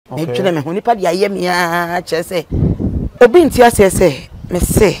Me dwene me ho nipa de aye me a che se. Obi nti asese me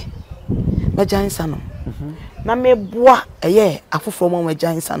se. Me jansa no. Na me boa Akufo mo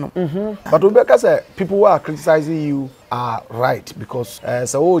jansa no. But Obeka say people who are criticizing you are right because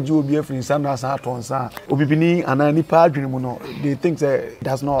so oji obi afin san na san atonsa obibini anani pa adwene mu no they think that it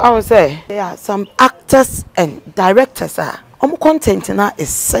does not. I would say some actors and directors content now is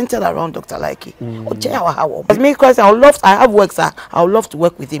centered around Dr. Likee. Because I have works. I would love to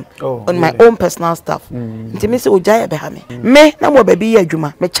work with him on my own personal stuff. Me say Ojaya behame. Me na mo baby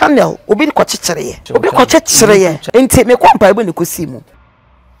adwuma. Me channel obi ko chechere ye. Obi ko chechere ye. Enti me kwampa ebe ne kosi mu.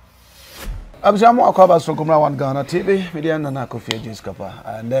 Abjamu akwaba Sokomra One Ghana TV. Media na Kofi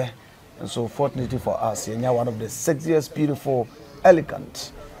Addo and so fortunately for us, you're one of the sexiest, beautiful,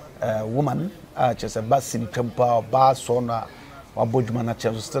 elegant woman. Just a basin temper, bar sona, or Bojmana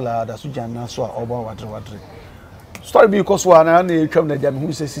Chelsea Stella, the Sujana, so over Wadri. Story because one and come the jam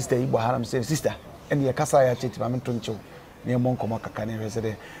who says sister, Ibrahim says sister, and the Kasaya Chitmamantuncho, near Monko Makakani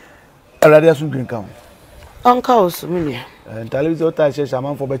resident. A radiation green count. Uncles, million. And television says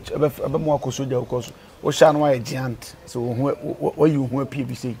I'm for a more Kosuja, of course, or Shanway giant. So, what you wear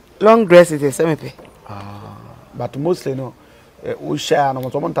PVC? Long dresses, a semi. But mostly no. We share no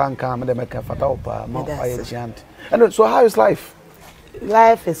one time come and make a fataopa, more giant. And so, how is life?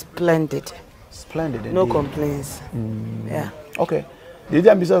 Life is splendid. Splendid. No complaints. Yeah. Okay. The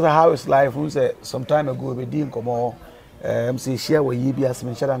jam because how is life? Who say some time ago we didn't come on. MC share where you be as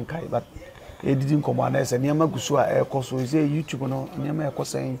mentioned kai, but it didn't come on. As a Niama Gusua air course, we say YouTube no Niama was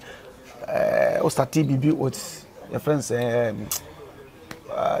saying, Osta TBB what's your friends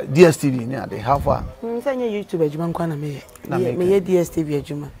DSTV near they have one. YouTube Agyapong kwana me DSTV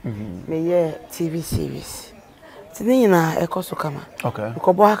Agyapong. Me TV series. Tini na ekoso kama. Okay.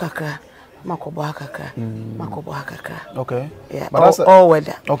 Kobo akakra, makobo akakra, makobo akakra. Okay. Yeah. But all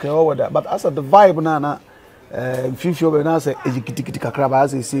weather. Okay, all weather. But as the vibe na fifty na say ejikiti kakra ba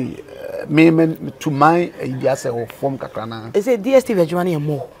say me to my idea say form kakra na. They say DSTV Agyapong na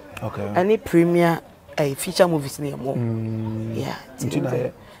more. Okay. Any premier feature movies near more. Yeah.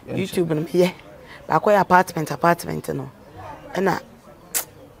 YouTube and yeah. But I apartment no. And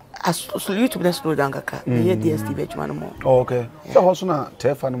as YouTube na slow down kaka. Yeah, DSTV Agyapong more. Oh, okay. So how na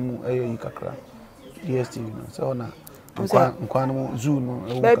telephone mu kakra. DSTV no. So na nkwan mu zoo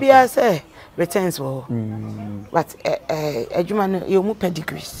no. Baby I say returns wo. But Agyapong you mu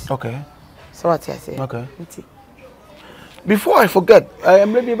pedigrees. Okay. So what I say? Okay. Before I forget, I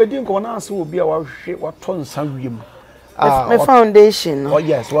am ready to do will be our shit. What tons some my foundation. Oh,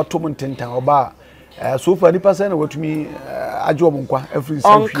 yes, what 2 months about so for the person what to me, Agyapong every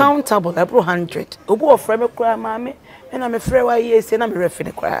uncountable, I brought 100. Obu of frame cry, mammy, and I'm afraid why yes, and I'm a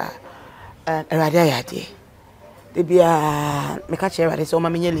referee cry. And a radiate. They be a make a chair, so my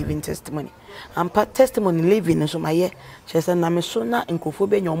living testimony. And part testimony living, so my year, she said, Namesona and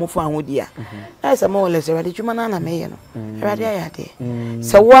Kofobe, your move on with you. That's a more or less a radicumanana mayano. Radiate.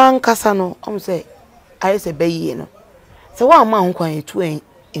 So one Casano, say, I say, Bayino. So one man who two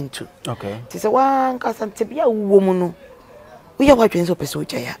into. Okay. Tis a one Cassan to be a woman. We are watching so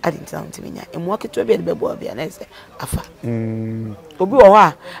Pesojaya, adding sound to me, and walk it to a bed beboy, and I say, Afa.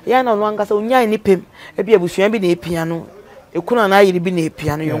 Obuwa, Yana Wanga so nya ni pem, e bia busua bi na piano. Ekuna na ayiri bi na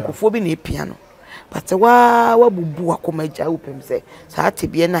piano, yonkofo bi na piano. But wa bubu akomaja upem say, sa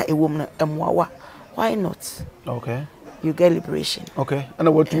atebie na ewom na emwawa. Why not? Okay. You get liberation. Okay. And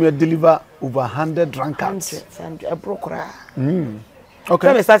I want to deliver over 100 drunkards. And I broke ra. Okay.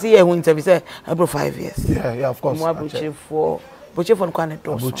 Let me start here when interview say I broke 5 years. Yeah, of course. Mo Bochefo nkwane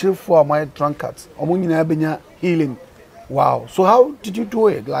doso. Bochefo my drunkards. Omo nyina benya healing. Wow. So how did you do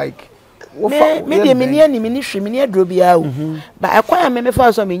it? Like me mini drobia o. But akwan me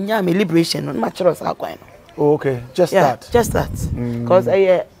fa so me nya me liberation no match us akwan no. Okay, just that. Just that. Because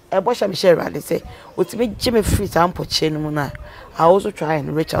I bosha me share rally say otimi gime free sample chain no na. I also try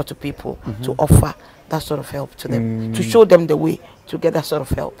and reach out to people to offer that sort of help to them, to show them the way to get that sort of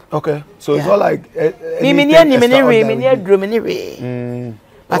help. Okay. So it's all like but me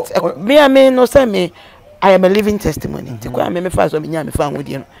no say me I am a living testimony.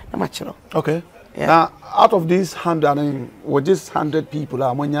 Okay. Yeah. Now, out of these 100, with these 100 people,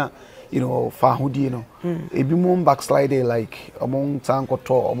 you know, Fahudi, you know, a bit more backsliding like among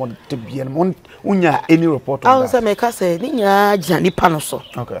Sankoto, among Tibian, unya any report. I also make us say, Ninya Jani Panoso.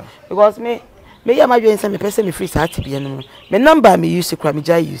 Okay. Because me am doing some person me free to be no. Me number me use to cry me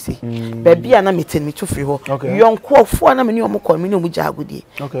jai you see. Baby ana me tell me to free ho. Okay. Young quo for na me no mo call me no mu jagudi.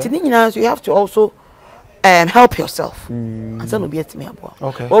 Okay. Tinina you have to also help yourself. And so no be at me abo.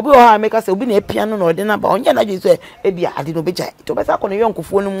 Okay. Obi o ha make us obi na piano no de na ba onye na just e bia ade no beja. To be sa ko no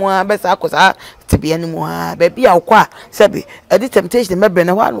yonkofo no mu a be sa ko sa te bia no mu a be bia wo kwa sabi e temptation mebre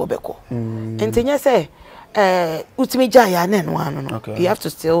na wa no obeko. Entenye say utimi jaya na no ano. You have to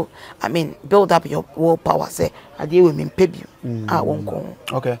still, I mean, build up your willpower. Say ade we me pebi a wonko.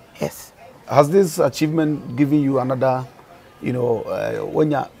 Okay. Yes. Has this achievement given you another, you know,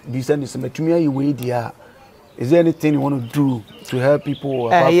 when you descend this metumi you way there? Is there anything you want to do to help people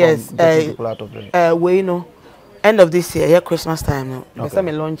apart yes, from getting people out of it? Well, you know, end of this year, Christmas time now,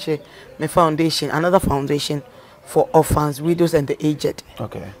 me launch my foundation, another foundation for orphans, widows, and the aged.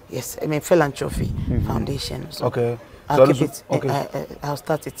 Okay. Yes, I mean philanthropy foundation. So okay. I'll keep it. Okay. I'll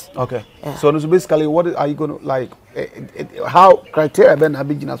start it. Okay. Yeah. So basically, what are you going to like? How criteria then have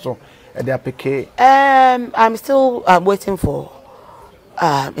been so? I'm still waiting for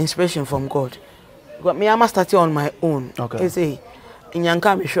inspiration from God. But me, I must start on my own. Okay. Say, in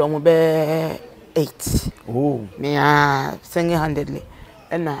Yanka, me sure I'm 8. Oh. Me singing handedly,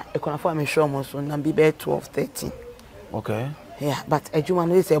 and I can afford me sure I'm soon. I'm be 12, 13. Okay. Yeah, but a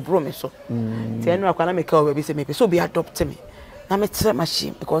Juman is a bromise so. Then I can make our baby say maybe so be adopted me. Na me tell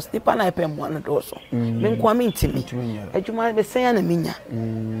machine because the pan I pay one and also. Me kwa me intimi. A Juman be saying a minya.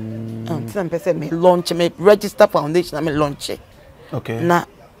 Some person me launch me register foundation and me launch it. Okay. Na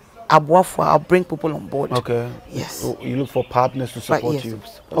AWOYAA, I'll bring people on board. Okay. Yes. So you look for partners to support you.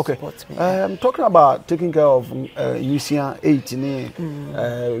 Okay. Support me, I'm talking about taking care of UCN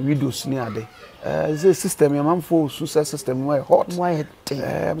 8 widows near there. The system, your man for success system where hot. Why?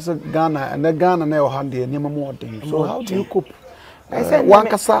 Ghana and the Ghana now handy and more things. So how do you cope? I said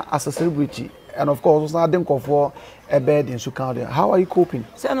Wankasa as a celebrity, and of course, I didn't call for a bed in Sukadia. How are you coping?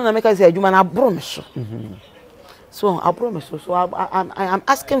 So no, make I say you man I promise. So I promise. So I'm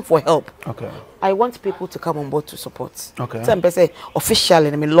asking for help. Okay. I want people to come on board to support. Okay. Some people say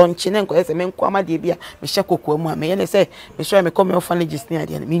officially me launching and go say me kwama de bia me shako ko mu me say me show me come orphanages near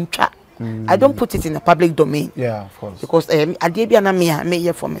there me ntwa. I don't put it in the public domain. Yeah, of course. Because Adebia na me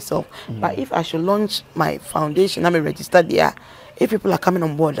here for myself. But if I should launch my foundation, I'm registered there. If people are coming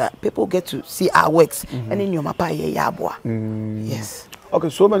on board, people get to see our works. And then your mapa yes. Okay,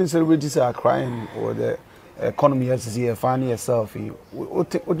 so many celebrities are crying or the economy has here finding yourself.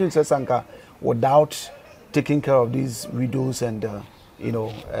 What do you say, Sanka, without taking care of these widows and you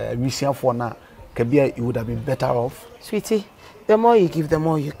know, recent for now, Kabia, you would have been better off? Sweetie. The more you give, the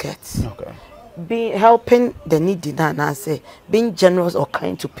more you get. Okay. Being helping the needy, and I say being generous or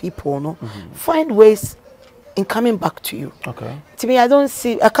kind to people, no. Find ways in coming back to you. Okay. To me, I don't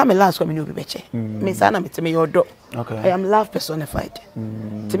see. I come last when you be better. Me say na me to me your dog. Okay. I am love personified.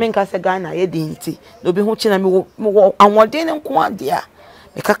 To me, nka say Ghana ye dinti. No be hu chi na me anwode ne nko adea.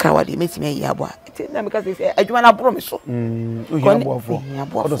 Me kakra wade me ti me yabo. Na me ka say adwuma na bro me so.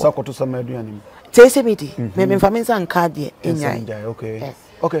 Ohiabo. Odo sakoto sama aduane. Maybe family card okay. Yes.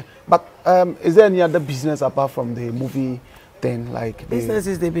 Okay. But is there any other business apart from the movie thing? Like business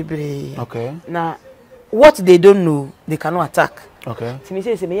is the baby. Okay. Now what they don't know, they cannot attack. Okay. So me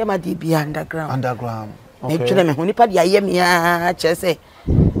say me yama be underground. Underground. Okay. Me tell me honi pa dia yem ya chese.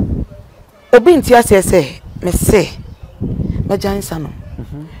 Obi ntia say me say me jansa no.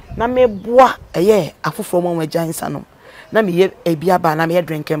 Na me boa eye afoforo mo me jansa no. Na me ye ebiaba na me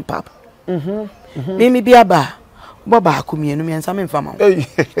drinking pub. Me be aba baba akumienu me nsa me mfama.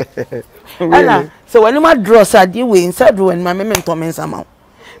 Ana so when ma draw sade we inside draw when ma me ntom nsa ma.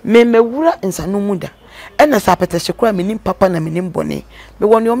 Me wura nsa no muda. Ena sa peteshe kura me nim papa na me nim bone. Me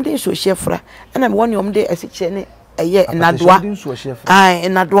woni omde so shefra. Ena me woni omde asiche ne eye nadoa. Ai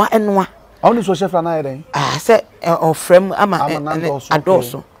nadoa enwa. Only so shefra na eden. Ah se ofrem ama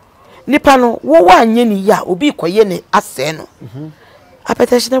adoso. Nipa no wo wa anye ni ya obi koye ne ase no.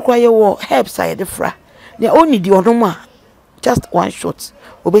 Apeteshe ne kwa ye wo help side fra. Ne only di onoma just one shot.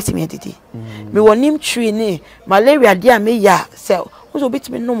 Obeti me didi. Me wonim tree ne malaria dia me ya se wo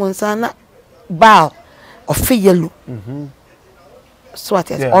obeti me no monsa na bal of yellow. So what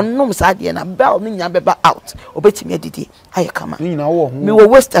is on no side na bal ni nya beba out. Obeti me didi aye kama. Me wo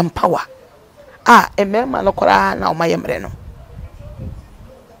waste and power. Ah, emema no kora na o mayemre no.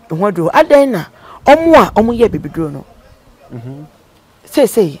 Ehwado adan na omo a omo ye bibidro no.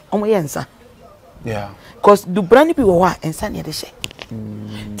 Say omo ye nsa. Yeah. Cause do brand people wa ensa ne de she.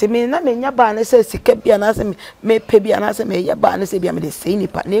 Te me na me nya ba na say sika bia na say me pe bia na say me ya ba na say bia me de say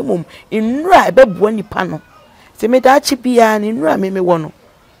nipa na emom enura e beboa nipa no. Te me da chi bia na enura me wo no.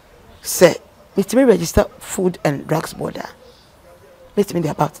 Say me to me register food and drugs border. let me be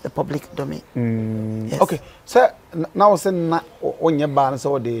about the public domain. Yes. Okay, so now say na onye ban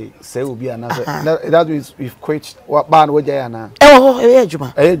so they say obi ana that is we've quit what ban we jaya na.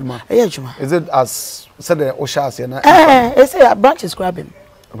 Ejuma. Is it as said the Oshas na? It's a branches grabbing.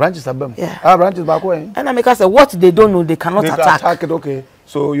 Branches are bem. Yeah. Branches back way. And I make us say what they don't know they cannot attack. It, okay.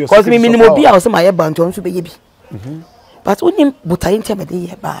 So you're because me minimum be also my ban to be baby. But only but I ain't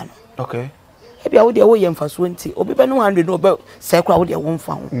me ban. Okay. Ebi a wo de wo yem fa so nti obi be no 100 no be say kwa wo de won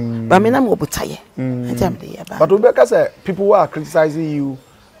fa ho but me na me obutaye nti am de ye ba but obi ka say people who are criticizing you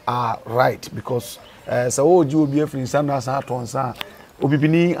are right because so wo ji obi afin sam na sa aton sa obi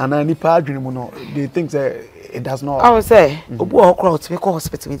bini anani pa adwene mu no they think say it does not. I would say obi o kra otime ko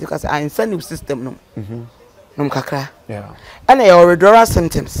hospital because I incentive system no no kakra yeah and your withdrawal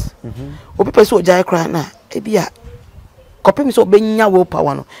symptoms obi person o jai kra na ebi a copy me so benya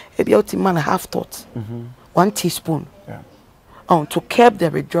willpower no ebi out man half thought 1 teaspoon to curb the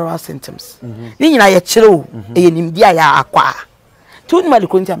withdrawal symptoms ni nyina ye kire o e nim dia ya akwa to nimali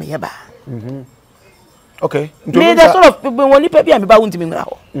ko ntia me ye ba okay me the sort of people woni pa bia me ba wontimi ngura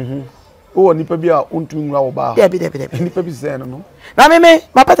ho o nipa bia wontimi ngura ho ba bi nipa bi say no na me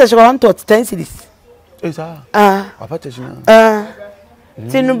my pata so 1 thought 10 cedis esa pata china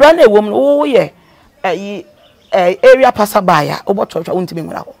tinu bra na ewom wo ye area pasabaya obotochwa wontimi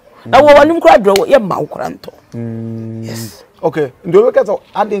ngura ho na wo wanim kura dro ye ma ukura nto yes okay ndo we kasa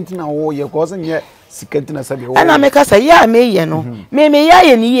adenti na wo ye cause nye sikenti na sabe wo ana me kasa ya me ye no me ya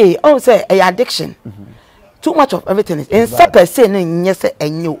ye ni ye on say addiction too much of everything is in sepe say na nye se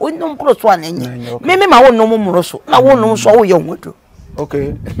enyo onum kuro so na enye me ma wo nom muro so na wo nom so wo ye nwodo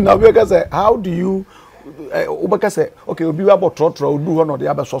okay now we kasa how do you Obaka say okay obi wa botrotro odu ho no de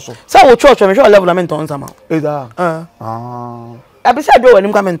abeso so say wo church me sure level na menton sama eza abisa do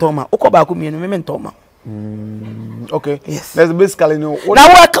wanim ka menton ma ukoba ko mienu me menton ma okay yes there's basically no na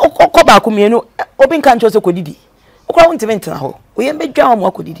wo ukoba ko mienu obi nka ncho se kodidi ukora won tivent na ho oye mbedwa ho mo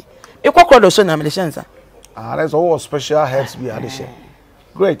akodidi ekokoro do so na me shenza there's all special herbs be ade share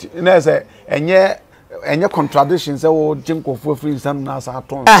great na say enye contradictions wo jinko for free some na sa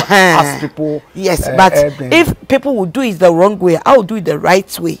ton as people yes but if people will do it the wrong way I will do it the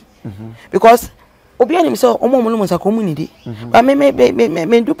right way because obi anim so omo no musa ko munidi but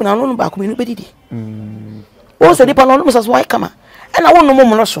me do na no ba ko me no bedidi o so di pa no musa so why kama and I won no mo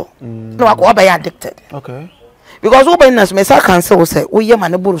no so no akwa ba addicted okay because we been as me say cancel say we ye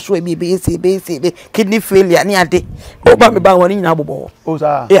man buru so e be kidney failure ni ade o ba me ba woni nyina bobo o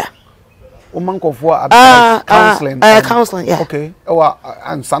sa yeah Umankofo counseling, yeah. Okay.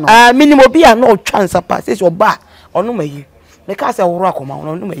 Ansano. Minimum be no chance pass. It's your bar or no me. Make us a rock on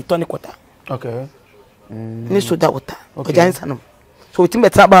no me tonic water. Okay. Ni so that water. Okay. Jansano. So it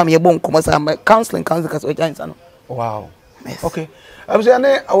better about me bon counseling because we Jansano. Wow. Yes. Okay. I'm saying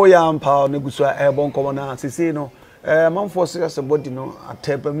AWOYAA ampa negusua e bon komo na sisi no man for serious body no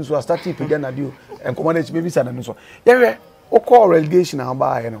atepa mi so start pigya na dio enkomo na chibe bisa na no so. Yewe okọ relegation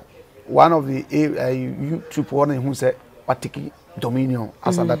aba no. One of the YouTube one who said taking dominion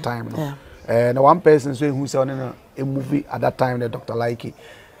as at that time. No? And one person who said on a movie at that time, the Dr. Likee.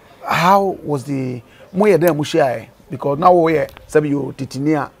 How was the more there mushai? Because now we said you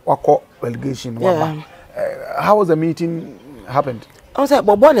titinia wako relegation. How was the meeting happened? I was like,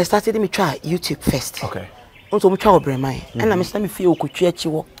 but when I started me try YouTube first. Okay. Also me try Obinim. And I'm saying me feel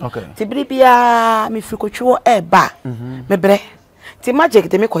kuchiachiwo. Okay. Tibiribia me feel kuchiwo eba. Me bre. Ti magic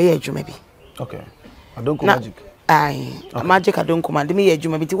de me koye adwuma bi. Okay. I don't magic. Magic I don't command me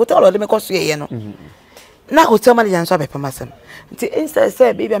adwuma bi ti hotel de me koso ye no. Na hotel manager nso abepa masem. Ti instead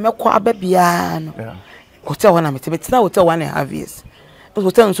say baby me kwa aba bia no. Yeah. Hotel one na me ti na hotel 1.5 years.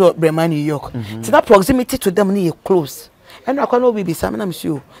 Hotel nso Brema New York. Ti na proximity to them ni close. And I can no be sam na me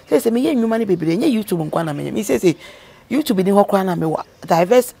so. Say me ye nwuma ni bebre nye YouTube nkwa na me. Me say YouTube ni ho kwa na me wa.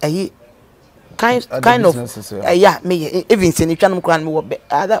 Diverse kind of yeah me even say twan kran me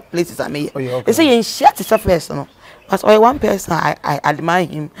other places I me they say you share the surface no but one person I admire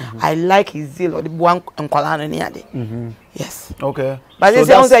him I like his zeal or the one nkwala ni ade yes okay but they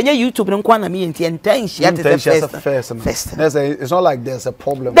say on say YouTube no kwan na me enti share the surface first it's not like there's a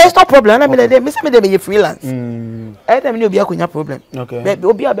problem there's no problem na me say me dey be freelance anytime ni obi akonya problem okay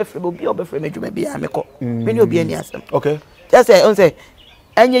obi obefre me dwuma bia me ko me ni obi ani asem okay just say on say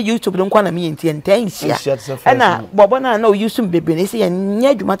any YouTube don't want me intention. And now, Bobo no use some baby. Say and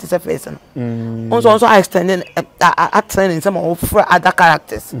adwuma to surface. Also extending in some of other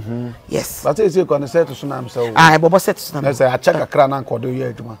characters. Yes. But is you going to say to Sunam so? Bobo said to Sunam. I check a crown and Kwadwo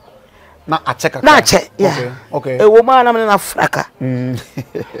ye adwuma. Na I check a na check. Yeah. Okay. A woman am na fraka.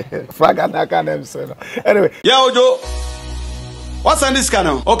 Fraka na ka dem say. Anyway, yeah Ojo. What's on this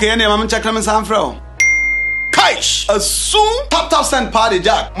channel? Okay, any mama check them some fro. Kaish, a soon tap send party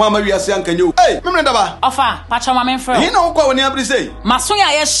jack. Mama we are saying can you? Hey, remember that? Ofa, pacha mama fro. You know what when you have say?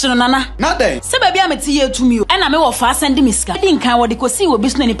 Masonya yeshiro nana. Not there. Se baby ameti ye to me. And I'm ofa send me ska. Didn't can what see we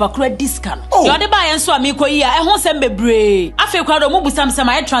business ni pakura discount. You the buy and so me ko iya. E ho sem bebre. Afia Kwado mo busam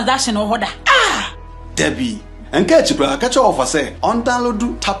my transaction or hoda. Ah, Debbie. And catch your offer say on download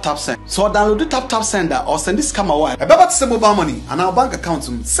do tap send. So download the tap sender or send this camera wire. About to send mobile money and our bank account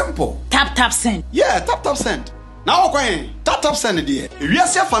simple. Tap send. Yeah, tap send. Now okay, tap send the we are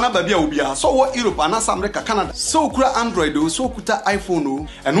see fana baby obia so what Europe and America Canada. So kura Android so kuta iPhone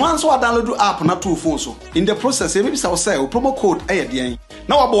and once we download the app na two phones so. In the process maybe say promo code ayedien.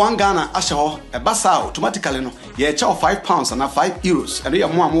 Now abo one Ghana asho e basa automatically no. Ye charge £5 and €5 and we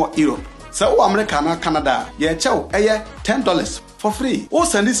are more Europe. So America na Canada, ye chow $10 for free. O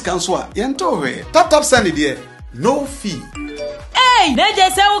send this cancel, yento we. Tap send it here, no fee. Hey, neje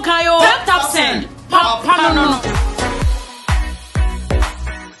se o kayo. Tap send. Papa no.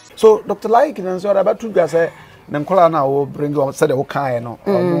 So Dr. Likee and so about to say, Nankola na will bring you said o kind no,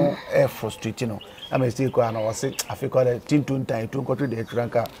 more frustrating no. I may still go and I was say I feel called a tin time to go to the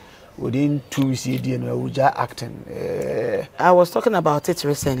Drunkard. Within 2 weeks, Uja acting. I was talking about it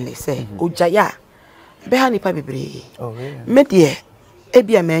recently. Say, Ujaya, behani pa bibre. Oh yeah. Media,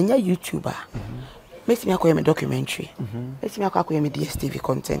 ebia menya YouTuber. Makes me acquire me documentary. Makes me acquire me DSTV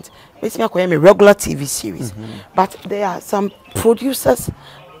content. Makes me acquire me regular TV series. But there are some producers,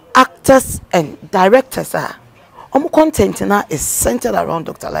 actors, and directors. Content now is centered around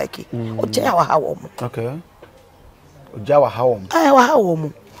Dr. Likee. Ujaya wa hawomu. Okay. Ujaya wa hawomu. Wa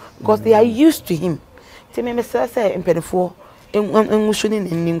hawomu. Because they are used to him. Tell me, Mr. Say, in Penifo,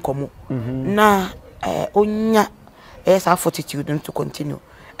 in Komo. Na, onya, our fortitude to continue.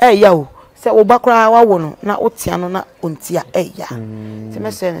 Yo, say, Obakra, Wawono, na Otiano, na Untia, ya. Tell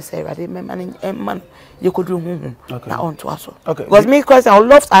me, say, rather, man, you could do na on to us. Okay. Because me, because I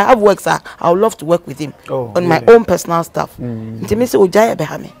have works, I would love to work with him on my own personal stuff. Tell me, say, Ujaya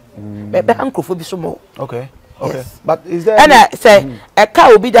Behame. Beham Kofi so. Okay. Okay. Yes. But is there and I say a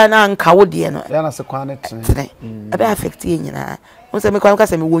cow be done and cowody no yana se kwanet today be affect nyina won say me kwa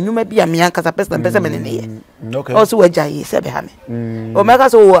say me wonu ma bia me anka sa person me ne okay also agya say be ha me o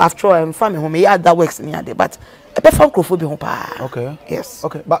make so after am family home ya that works me ade but e be fan crofo bi ho pa okay yes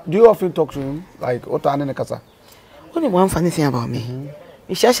okay but do you often talk to him like what ane ne kasa only one funny thing about me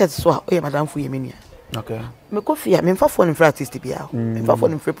me share so o ye madam fu ye me nua okay me Kofi me fa phone for artist bia me fa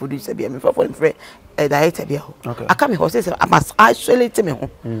phone for producer bia me fa phone for director bia okay I come here say I must isolate me ho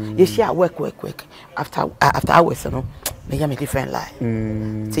you share work after hours no me ya me different life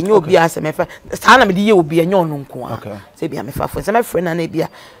say you obi ase me fa stand me dey obi enyo no nko a say bia me fa phone say my friend na bia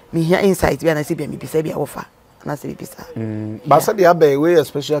me hear insight bia na say bia me bisa bia wo fa na say bisa but say dey be way a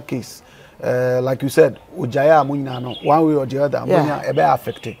special case like you said ujaya amunya no one way or the other amunya e be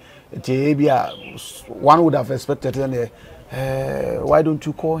affected. One would have expected why don't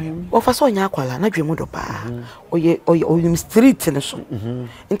you call him? Well, for so nyakwala na dwemu do pa. Oye street in so.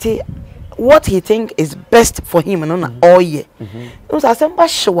 Nti what he think is best for him no na oye. It say ba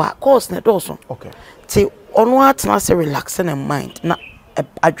shwa course na do so. Okay. Ti ono atna say relaxing in mind na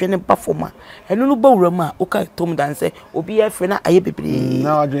adwene ba forma. Enu no ba wurama o ka tom dan say obi afre na aye bebre.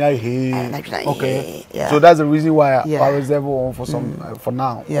 Now adwene he. Okay. Yeah. So that's the reason why I reserve one for some for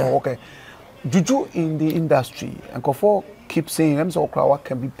now. Yeah. Oh, okay. Juju in the industry and Kofi keep saying them so crowd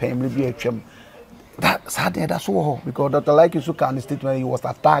can be paying maybe a chum. That's so because Dr. Likee so can statement he was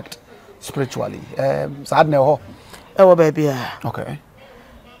attacked spiritually. Sad ho. Baby. Okay.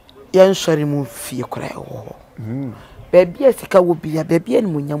 Yan sorry mu fie kra ho. Baby asika wo bia baby an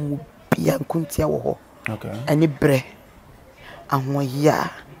munyam bia nkuntia wo ho. Okay. Ani bre ahoya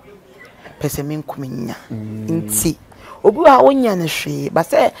pese me nkuminya nti obi a wonya ne hwe ba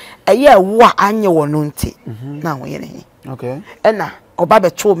se eye wo anye wo no nti na wo yene. Okay. Ena oba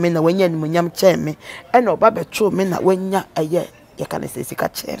beto me na wanya munyam che me ena oba beto me na wanya eye ye kan se sika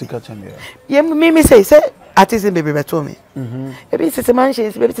che me. Ye me say artist baby beto me. Ebi sisi manche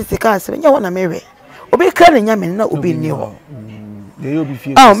baby sisi ka se nya wo na mewe. Obi kra ne nya me na obi ni ho.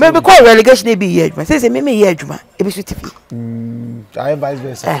 Oh, maybe call relegation e be here adwuma. Say me here adwuma. E be suti fi. I vice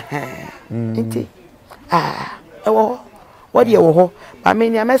versa. Nti ewo what dey wo ho. But me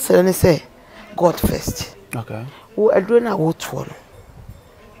nya mesere ne say God first. Okay. Wo aduro na wo to no.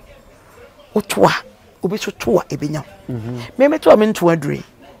 Wo to a obi so to a e be nya. Me to me to adure.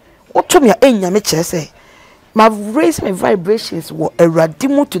 Wo to me a enya me kire say my raise my vibrations were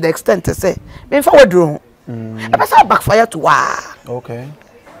eradimu to the extent to say me fa waduro. I say backfire to wa. Okay.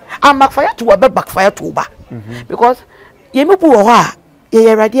 And backfire to wa backfire to ba. Because ye me bu ho a ye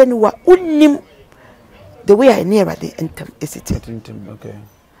Awurade ani wa unnim the way I near Awurade entem esiti okay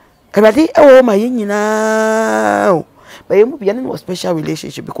Awurade e ma ye nyina but ye mu be no special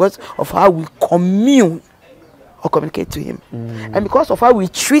relationship because of how we commune or communicate to him and because of how we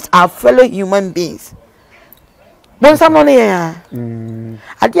treat our fellow human beings. Bon sam no ya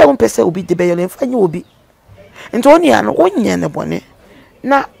ade a won pese obi de be yole mfanye obi nti oni ya no onye ne bone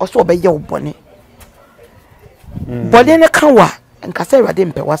na oso obeye wo bone bone ne kanwa nka se Awurade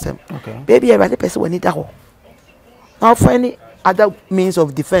mpe wasem baby Awurade pese woni da ho now find other means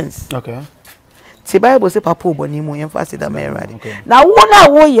of defense. Okay. The Bible say papa oboni mu emphasize that my Awurade na wo na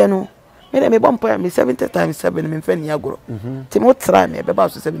wo ye no me bomb me 70 times 7 me mfa ni agoro timo try me be ba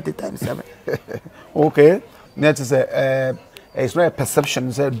so 70 times 7. Okay. Net is it's not a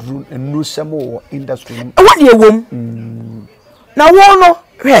perception say drew and no samo industry. What ye wom na wo no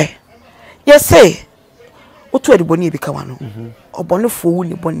hwe ye say otu adiboni e bika wa no obonefo wu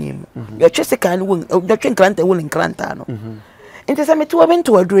ni boni mu ye twese kan wo ye twen kranta wo ni kranta no enti say me to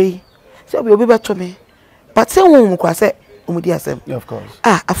wento adrei say obi beto me but say wo mu kwa say omudi asem. Of course.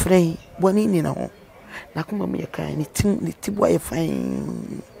 Afrei boni ni na ho na kuma me ye kan ni tibu aye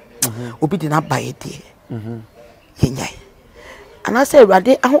fine obi di na baye de yenyai and I say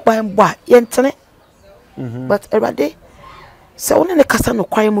Awurade ahoban bo a yentene but Awurade say one ne kasa no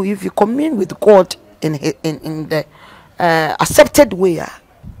kwan mu if you commune with God in the accepted way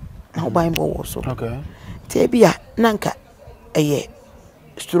ahoban bo wo so. Okay. Te bia nanka eye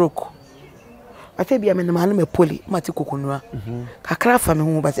stroke ate bia me na me poli mati kokonua kakra fa me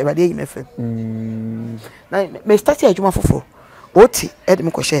hu but Awurade yi me fe na me start adwuma foforo oti ed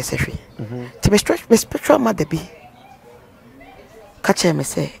me ko share sehwe ti me stretch me spiritual mother bi ka che me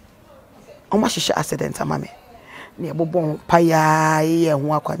say o ma hihye accident amame na ebobon paya ye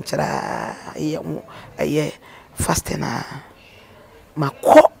hu akwankyera ye hu eye fast na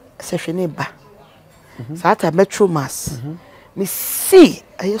makọ sehwe ne ba saata metro mass me see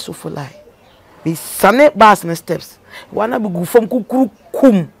aye so for lie me sane bus na steps wana bi gu fom kukuru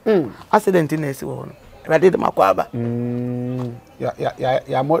kum accident na esi wo no Awurade de makọ aba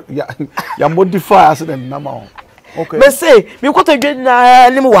ya modify accident na ma. Okay. Me say me ko to dwe na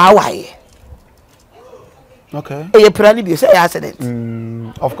nim wa waye. Okay. E prani bi say accident.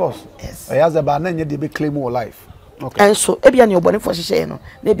 Of course. Yes. E has a ban na dey be claim your life. Okay. And so e bia ne obone for hihye no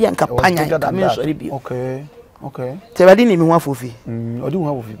na bia nka panya ka me so bi. Okay. Okay. Te Awurade ni me hu afofi. Odi hu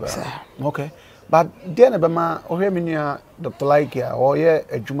afofi ba. Okay. But then be ma ohwe me nua Dr. Likee or ye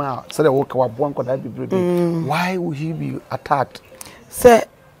adwuma say the work wa boan ko da bibrebe. Why would he be attacked? Say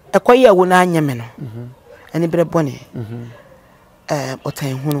ekoye wo na anya me no. Ani bre bone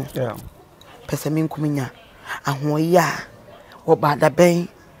otan hu no pese min kuminya ahoya wo bada ben.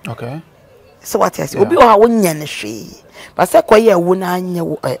 Okay. So what you say obi o ha wo nya ne hwe ba se koye wo na anya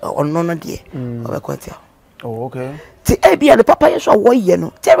ono no de obekotia. Oh, okay. Ti e bia le papa yeso wo ye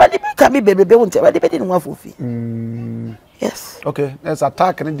no ti Awurade be ka me bebebe wo ti Awurade be de no afofi. Yes. Okay, let's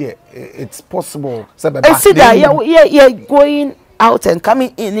attack in there. It's possible. See that yeah going out and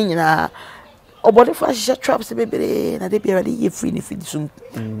coming in nyina obody for shisha traps bebere na de bia Awurade ye free ni feed sum.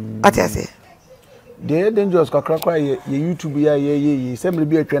 What you say? They dangerous kakra ye YouTube ya ye assembly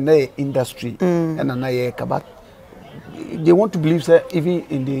be a na industry and na ye kabat. They want to believe say even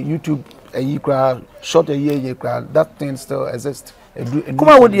in the YouTube a crowd short a year crowd that thing still exists. Come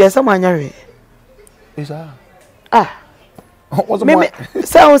on with you someone nyare. Is that? What's me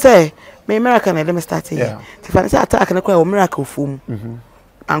say me American let me start here. If I say attack na kwa miracle fum.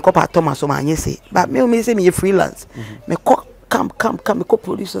 Anko pa Thomas o ma anye say but me say me freelance. Me come me co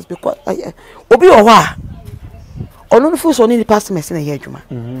producers because obi o ho a ono no fu so ni pass me say na ye adwuma.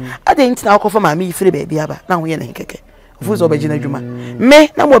 Ade nti na akofa ma me free baby aba na ho ye na nkeke. Fu so obegina adwuma.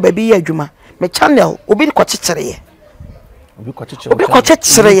 Me na mo baby ye adwuma. Me channel obi ko kyekyere ye. Obi ko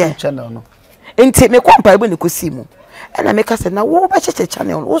kyekyere ye channel no. Enti me ko mpa ebo ne kosi mu. And make us na wo ba cheche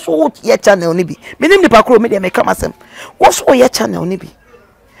channel wo so wo ye channel ni bi me nim nipa kro me de me kama sem wo so ye channel ni bi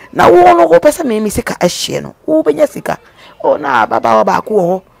na wo no wo pese me sika ahye no wo benya sika o na baba wa ba ko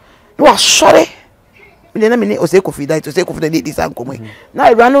ho no asore me na me ni o se Kofi da to se Kofi da di san komo na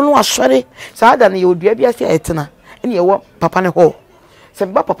ira no asore sa da na ye odua bi ase etena ene ye wo papa ne ho se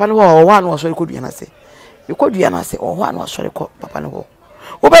ba papa ne ho o wa no asore ko dua na se e ko dua na se o ho no asore ko papa ne ho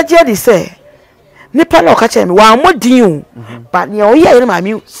wo ba je di se nipa na okache me wa modin but ne o ye ma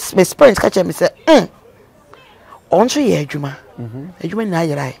me experience kache me say onso ye adwuma adwuma na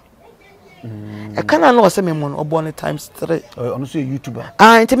ayerai e kana na o se me mo no obo ne times 3 ono so YouTuber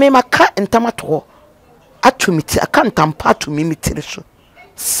enti me maka ntamato atumiti aka ntampa atumi mitiri so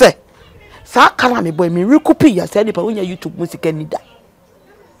se Sa kala me boy me recoup ya say nipa wonya YouTube music anida.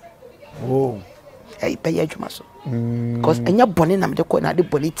 Oh. Hey, pay adwuma so. Because enya bone na me de ko na de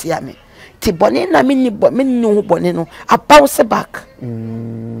bone tia me. Ti bone na me ni bone no I bounce back.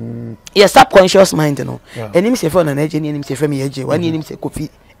 Your subconscious mind no. Enim se for na eje ni enim se for me eje. Wani enim se Kofi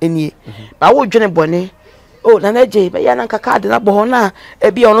enie. Ba wo dwene bone. Oh, na eje be ya na nkaka de na bo na e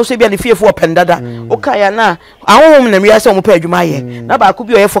bia ono so bia ne fiefo opendada. O ka ya na ahom na me ya se o mo pa adwuma ye. Na ba ko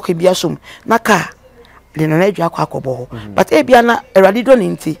bi o ye foka bia som. Na ka le na eje akwakobo. But e bia na erade do ne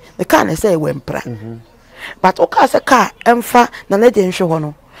nti. The car na say we mpra. But o ka se car emfa na eje nhwe ho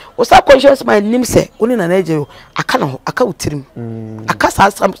no. O subconscious mind nim se oni na eje aka na aka utirim. Aka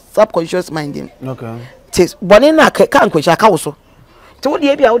subconscious mind nim. Okay. Tis bone na ka nkwachi aka wo so. Ti wo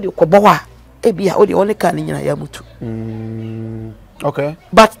de bia wo de kobo ho a e bia wo de oni ka ni nyina ya mutu. Okay.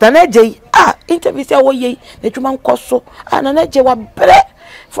 But na eje interview say wo ye na dwuma nkoso na eje wa bre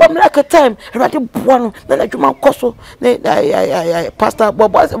from like a time ready buano na dwuma nkoso na pastor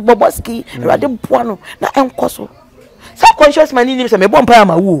Boboski ready buano na enkoso. Subconscious mind ni say me bompa ya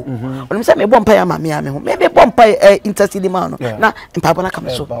ma wo onim say me bompa ya ma me ame ho me be bompa intercede ma no na mpabo na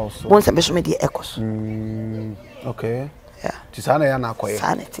kameso won say me so me de ekos. Okay. Yeah. Tisana ya na akoye.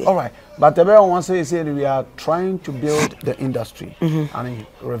 Sanity. All right. But everyone say we are trying to build the industry and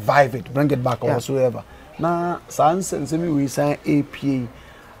revive it, bring it back or whatsoever. Now, sans and we sign APA.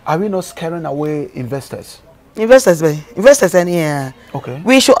 Are we not scaring away investors? Investors any okay.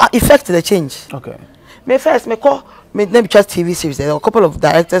 We should effect the change. Okay. Me first me call me name just TV series. There are a couple of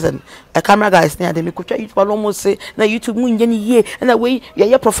directors and a camera guys near them. Me could try YouTube almost say na YouTube mu nyeni ye and that way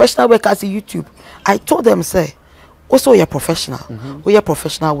you professional work as a YouTube. I told them say also you're professional. We are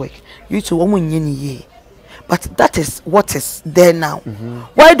professional work. YouTube mu nyeni ye. But that is what is there now.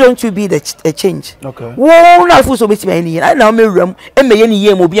 Why don't you be the change? Okay. Wo na fu so beti me ni. I na me rem e me ye ni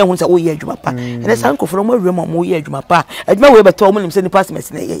ye mo bia hu say wo ye adwuma pa. And the san ko from mo rem mo ye adwuma pa. Adwuma we beto mo nim say ni pass me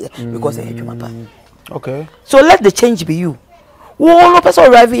say ye because e adwuma pa. Okay. So let the change be you. Wo no person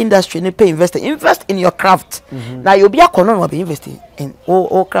arrive industry ni pay invest in your craft. Now you be a kono no be investing in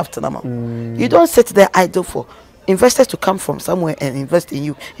all craft na. You don't sit there idle for investors to come from somewhere and invest in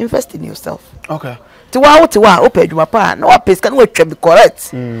you. Invest in yourself. Okay. Tiwa open adwuma pa na wa pesa na wa twa be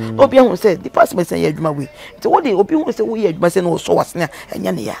correct. Obi hu say department say adwuma we. Ti wo dey obi hu say wo ye adwuma say no so wasne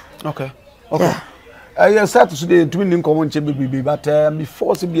enya ne ya. Okay. Okay. I start today doing common baby but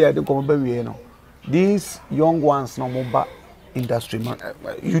before to be the common baby you know. These young ones no mobile industry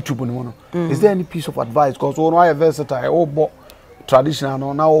YouTube no. Is there any piece of advice because one why versatile traditional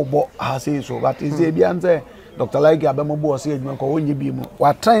no now has say so but is there be answer Dr. Likee abembo say adwuma ko wonye bi mu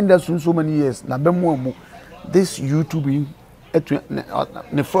we trying that so many years na bemmo mu this YouTube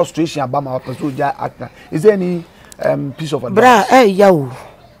the frustration about my person actor is there any piece of advice bra yawo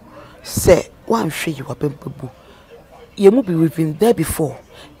say one hwe you abembo ye mu be we've been there before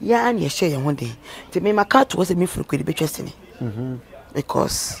ya and ye share your one day to me my cat was a me for kwedi betwestini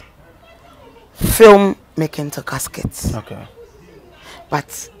because film making to caskets okay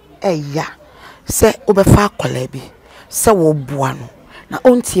but yeah say obefa akwala bi say wo boa no na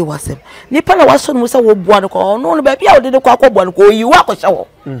ontie wasem nipa na waso no say wo boa no ko no ba bia wo de ko akwoboa no ko yi wa ko hye wo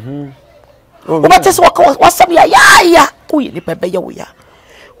obate se wasem ya ko yi nipa be ya wo ya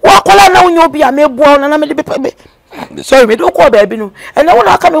wa kwala na onyo bi a me boa no na me de sorry me do ko ba bi no and na wo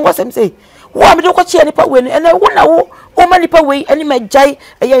na aka me wasem say wo me do ko chia nipa we no and wo na wo o ma nipa we ani maggai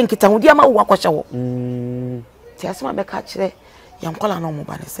eya nkita ho dia ma wo akwo hye wo ti asema be ka kire yan kwala na mo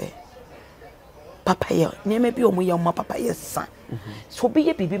ba ne say papa ye neme bi omo ye omo papa ye san so bi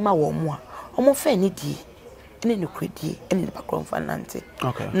ye bibi ma wo mo a omo fa ni die ene ne kredie ene ne background finance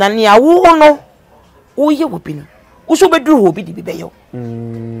okay na ne awo no wo ye wo bi no wo so beduru ho bi di bi be yo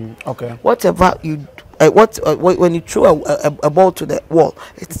okay whatever you when you throw a ball to the wall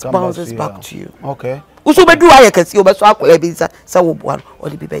it bounces back to you okay wo so beduru aye kasi wo be so akola bi sa wo boa o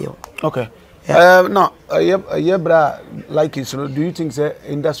di bi be yo okay. No, Likee, so do you think that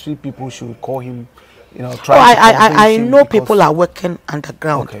industry people should call him, you know, try I know people are working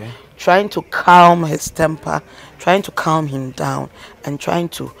underground, trying to calm his temper, trying to calm him down, and trying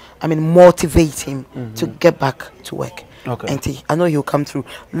to, motivate him to get back to work. Okay. And I know he'll come through.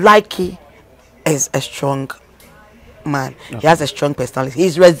 Likee is a strong man. Okay. He has a strong personality.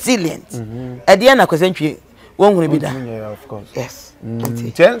 He's resilient. At the end of the won't be that. Yeah, of course. Yes.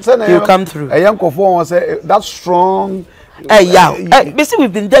 He'll come through. A young Kofi say that's strong. Basically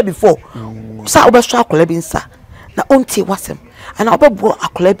we've been there before. Sa obeso akolebi nsa na onti wasem. Ana obebo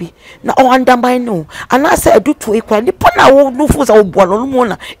akolebi na o andamba no. Ana say edutu ekwa ni pona wo no fu sa wo bo no mo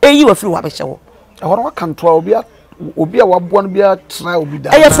na eyi wa firi wa be hye wo. I want to control be obi a waboa no bia try obi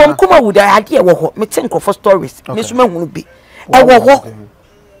da I from kuma would I idea wo me think of stories me so ma be e wo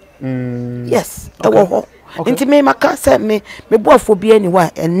yes e wo nti me maka say me boafo bi anyway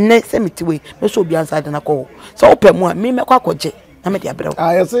enne say me tiwe me so obi answer na ko so opɛ mu a me mekɔ akɔgye na me de abrɛ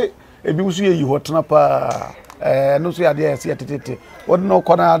I say ebi wusu ye yi hotna pa no so ya de say tetete what no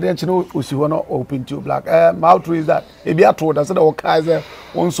corner de nchi no osi ho no open to black how true is that ebi ato da say the kai say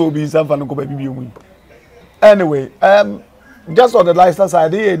won so bi sanfa no ko ba bibi mu anyway just on the lifestyle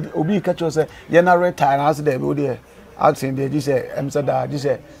side obi catch us say ye na retire na say there be there asking there this say said that this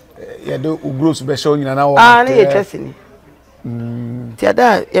say ye do ugro special nyina na wo na ye twese ni ti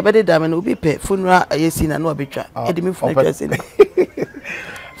ada ye be da me no obi pe funeral ayesi na no obetwa e de me funeral twese ni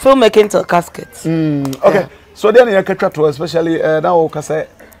filmmaking till caskets okay so then you catch to especially now ka say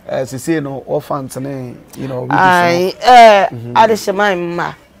say no orphans ne you know I adishema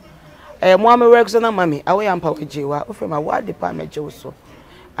ma mo am work so na mami awe am pa wajewa o from our department jewo so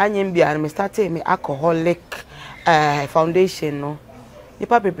anyem bia me started me alcoholic foundation no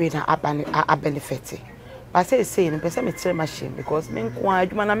nipa bebe na benefit but say no person me tell machine because me nko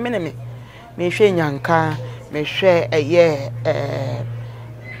adwuma na me hwe nyanka me hwe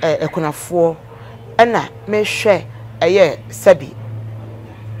ekunafo na me hwe sabi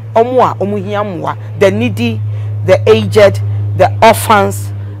omu hiamwa the needy, the aged, the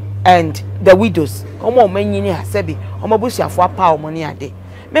orphans and the widows omo manyini sabi omo busuafo apa omo ne ade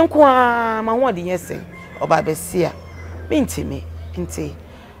me nko ma ho de yese oba besia me ntimi nti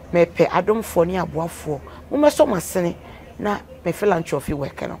me pe adomfo ne aboafo mo meso masene na me philanthropy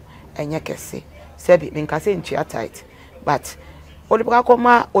work no enye kese sabi me nkase nchi tight but olibaka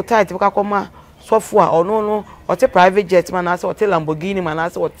koma o tight baka koma sofo a ono no ote private jet man ase ote Lamborghini man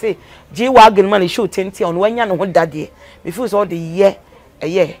ase ote G-Wagon man show 20 on wanya no ho dade me feel so the year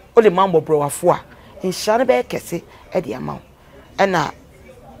o the mambo bro afo a inshare be kese e de amount na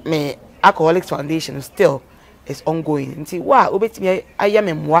me alcoholics foundation still is ongoing nti wa obetimi aye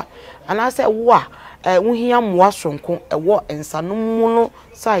memmoa ana say wa wohia moa sonko ewo ensanom no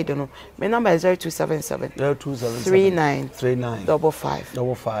side no me number is 0277 39 55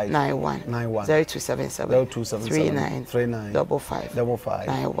 91 0277 39 55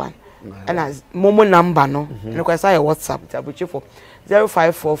 91 and as momo number no no kwasa your WhatsApp tabuchi for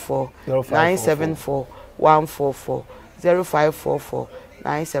 0544 974 144 0544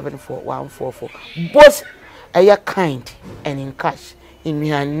 974 144 both are kind and in cash in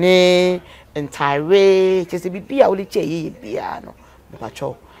nane entire just be only che bia no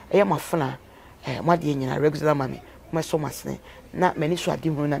bacho e ma funa ma de nyina regular mami ma so masene na mani so ade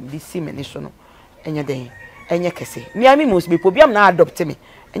mu na bi si mani so no enya den enya kese mi ami must be problem na adopt me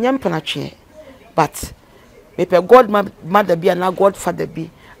enya mpana twe but me pe god mother bi na god father bi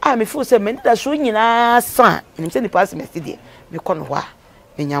me feel say me da so nyina san nim say ni pass me see me kono ho a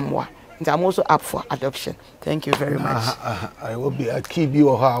enya moa. I'm also up for adoption. Thank you very much. I will be a key view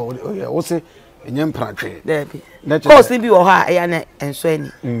of how what's it in your country. There be. Course, be or her and so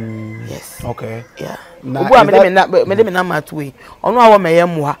any. Yes. Okay. Yeah. Madame Namat way. On our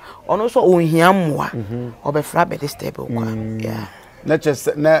mayamwa, on also own hiamwa, or be flabby this table. Yeah. Not just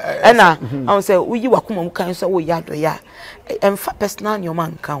I will say, we you are come can so yado ya. And for personal your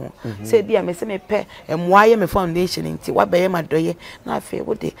man count. Say be a mess me pay and why am a foundation into what by my doye. Now I feel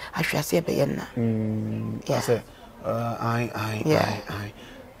what they I shall say bayana. Yes. I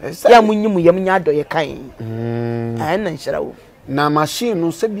yeah, when you yamado ye kind. And shall na machine no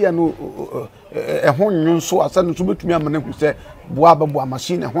sebia no ehonyo so asa no so betumi amane hu se boa beboa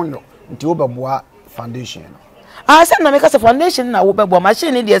machine ehonyo nti obeboa foundation no I said, na make us a foundation now. We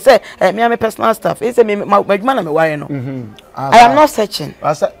machine in there. Say, me am a personal stuff. He said, me my man am why no. I am not searching.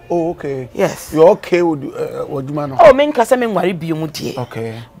 I said, oh okay. Yes. You okay with what you man? Oh, me nkasa me worry bi mu die.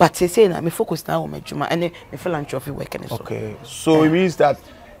 Okay. But he say na me focus now on my juma and me philanthropy work and so. Okay. So it means that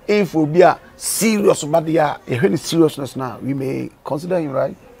if we be a serious about the seriousness now, we may consider him,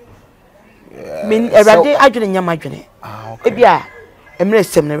 right? Me everyday adwene nyama adwene. Okay. Ebia emre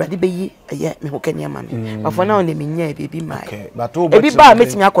sem na ready be yi me hokani ama me but for now na me nya baby mai okay but ebi ba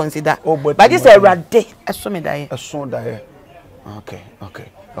metimi consider but this ready eso me dae eso dae okay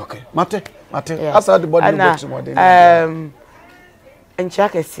mate asa the body box more than encha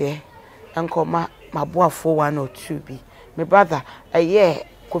kese enkoma maboafo 1 or 2 bi my brother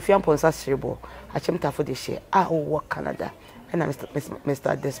Kofi Amponsa Sribo achemta for the share work Canada and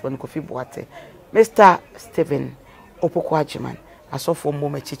Mr. Desmond Kofi Boate Mr. Stephen Opokwajiman asofo mo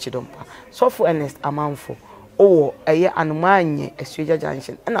mechichidompa sofo Ernest Amanfo anumanye Esweja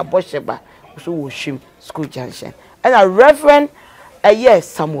Junction and a Bosheba so wo Shim School Junction and a Reverend yes,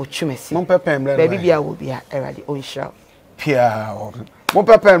 some more chumesi. Mon pepem, baby, I will be already on show. Pia, mon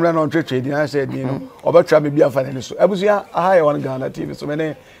pepem ran on trade. I said, you know, about try me be a financial. I was a high on Ghana TV, so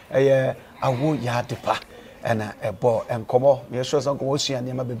many a AWOYAA depa and a ball and come on. Yes, sure, some ocean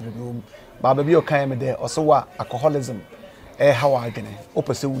near my bedroom. Baby, you came there, or so what alcoholism. How I can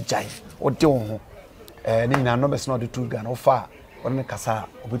opposite jai or don't. Nina no best not the two gun or far or the Kasa,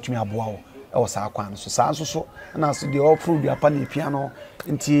 which me a bow or Sarkwan. So sounds so, and as the all through the upon piano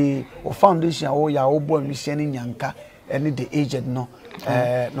into or foundation or ya old boy mission yanka, and the aged no,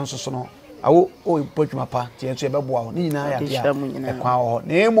 no so no. I will put my part, Jay Bow, Nina, a quaw,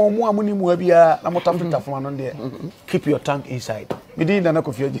 name or more money, Mobia, I'm not talking tough one on there. Keep your tongue inside. We didn't know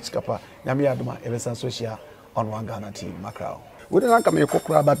if you're Jiscapa, Yamia Duma, ever since social on one Ghana TV, McBrown. We don't come here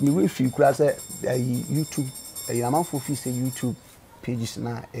but me with you class YouTube, a amount of fees YouTube pages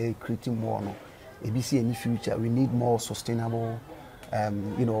now creating more no. ABC in the future we need more sustainable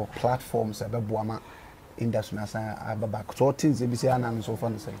you know platforms about Buama industry about so things ABC and so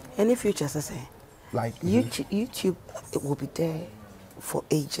far say. Any future say like YouTube it will be there for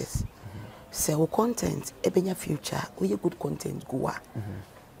ages. So content ebenya future we good content go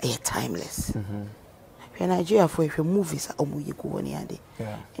timeless. In Nigeria for if movies are omuye go on yade.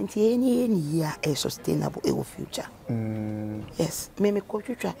 And any year a sustainable future. Yes, me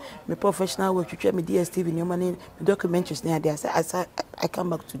try me professional work, try me DSTV, no money, documentaries near there. I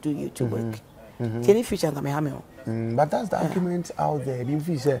come back to do YouTube work. Any future can me but that's the argument out there. If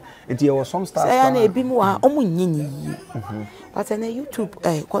you say it was some stars. I be more but in a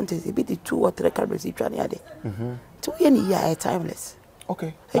YouTube content, it be the 2 or 3 cameras you try near there. 2 year timeless.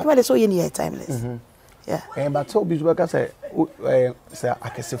 Okay. It so year timeless. Yeah. But so Biswaka say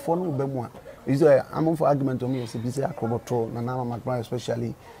akesefo no be mu a is am for argument on me say bi say akrobeto na McBrown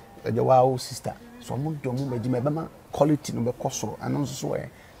especially the wow sister so mo do mo be ma quality no be kosoro and so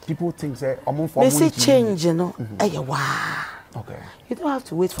people think say am for mo change no wow. Okay. You don't have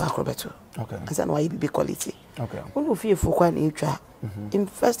to wait for akrobeto. Okay. And then why you be quality. Okay. When you feel for one nature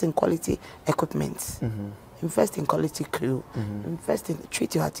invest in quality equipment. Invest in quality crew. Invest in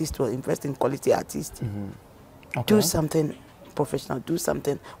treat your artist well. Invest in quality artist. Okay. Do something professional. Do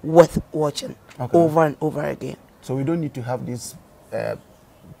something worth watching over and over again. So we don't need to have this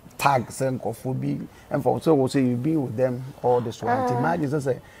tags and coffee. And for so we'll say you be with them all this while. Imagine just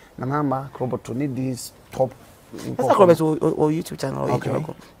say, Nanama Akrobeto need this top. That's Akrobeto or YouTube channel. Okay.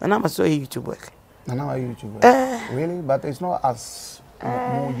 Nanama so YouTube work. Nanama YouTube work. Really, but it's not as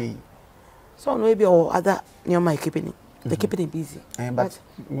more. So maybe or other near my keeping it. They keeping it busy. But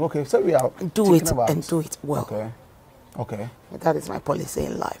okay, so we are do it and do it well. Okay. Okay. That is my policy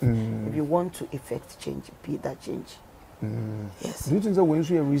in life. If you want to effect change, be that change. Yes. Do you think that when you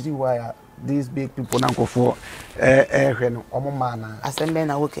see a reason why these big people now go for man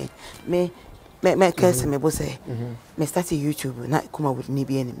okay. Me case me boss say me start YouTube na come with ni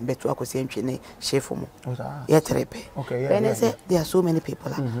be beto akosi entwe share for mo. Yeah trepe. Okay, yeah. And say there are so many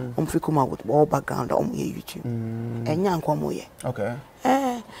people free come with all background on YouTube. Enya nkomo ye. Okay.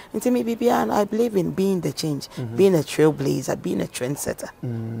 Into me bibia I believe in being the change, being a trailblazer, being a trendsetter.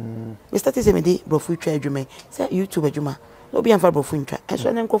 Me start say me dey brofu twa adwuma. Say YouTube adwuma. No be amfa brofu ntwa.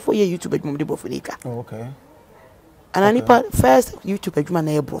 So na nkofo ye YouTube adwuma dey brofu ntwa. Oh, okay. And I nipa first YouTube adwuma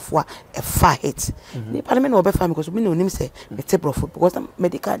na e brofo a fight. Nipa me no be fam because me no nim say me te brofo because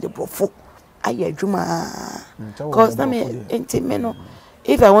medical de brofo aye adwuma. Because na me enti me no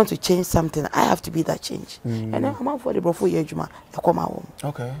if I want to change something I have to be that change. And then come out for the brofo ye adwuma e come out.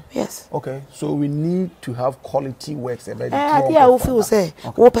 Okay. Yes. Okay. So we need to have quality works about yeah, I feel say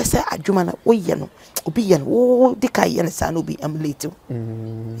wo pese adwuma na wo ye no obi ye no wo dika ye no sa no bi emulate.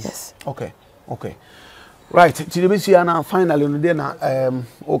 Yes. Okay. Okay. Right, Chidebisi na finally no dey na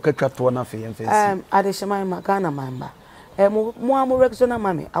okay twato na fe yemfensi. Adeshema Ghana mamba. Mo amu regional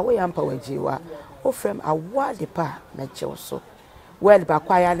mami AWOYAA mpa wajiwa. O frem award pa na cheoso. Well ba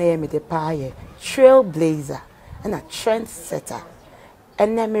kwaya na me de pa ye trailblazer and a trendsetter.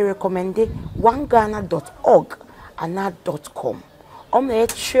 And then me recommend oneghana.org and .com. The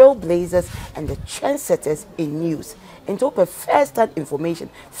trailblazers and the trendsetters in news. And to open first-hand information,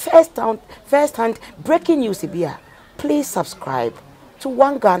 first-hand breaking news here. Please subscribe to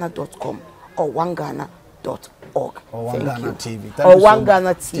oneghana.com or oneghana.org. Or OneGhana TV. Or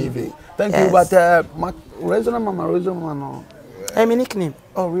OneGhana TV. Thank you. But Regional Mama, no. I'm a nickname.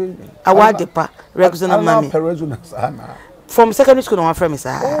 Oh, really? Awadepa, Regional Mama. From secondary school, my friend is.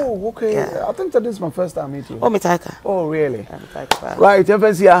 Oh, okay. Yeah. I think that this is my first time meeting you. Oh, Mitaka. Oh, really? Right.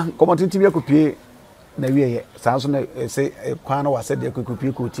 FSC, come on, TV could na we sounds say Kwano was said they could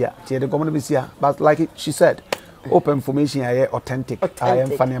be good here. She had the community here. But like she said, open information aye authentic aye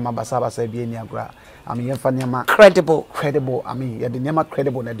mfane ma basa bi eni agora I mean mfane ma credible I mean ye de nema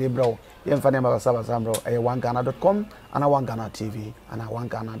credible na de bro ye mfane ma basa bro aye oneghana.com and One TV and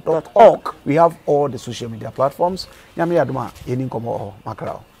oneghana.org. We have all the social media platforms. Nyame adoma yeni nkomo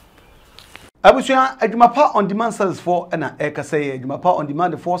makrao. Abusua adwumapa on demand service for na ekase adwumapa on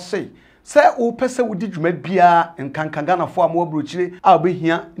demand for say o pese wo di dwuma bia nkankanga fo am wabrochire a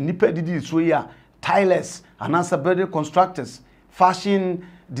obehia nipa didi so ya tilers anasa building constructors fashion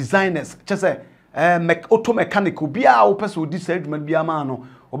designers chese auto mechanic bia o pese wo di sa adwuma bia ma no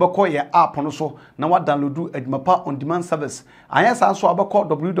obekọ ye app no so na wa download adwumapa on demand service ayesa so abekọ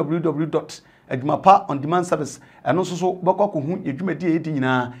www.adwumapa-on-demand-service eno so obekọ ko hu adwuma di edi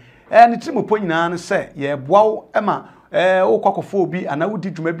nyina ni trimopo nyina ne se ye boawo ema wo kwakofo obi ana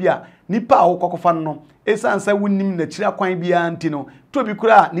wodi dwuma bi a nipa a wo kwakofa no esansa wonim na kira kwan bia nti no to bi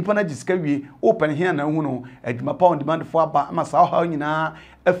kura nipa na gisika wie open here na hu no adwumapa on demand fo aba ama sa ha nyina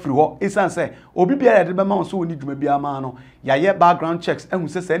afiri ho esansa obi bia ya de be ma so woni dwuma bia ma no ya ye background checks ehu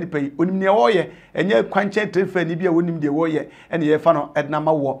se se nipa yi onim ne wo ye enye kwanche trefa ni bia wonim de wo ye ene ye fa no edna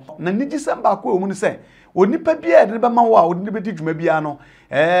ma wo na ni gisamba ko omu ne se onipa bia de be ma wo a odi be di dwuma bia no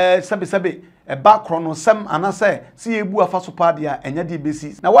sabe background no sem anase si ebu afaso pa dia enya de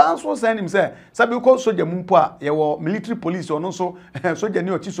besi na wanso san nim se sabe ko soja mumpo a ye wo military police ono so soja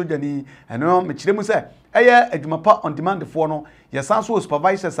ni ochi soja ni eno me kiremu se eye adwumapa on demand for no ye san so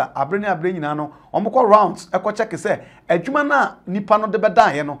supervisors a abre nyina no omko rounds eko check se adwuma na nipa no de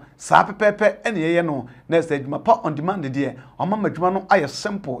beda ye no sa pepepe ene ye no na se adwumapa on demand de omama adwuma no aye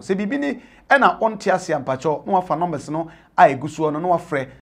simple se bibi ni ena onte ase ampacho no wafa numbers no aye gusuo no no wafre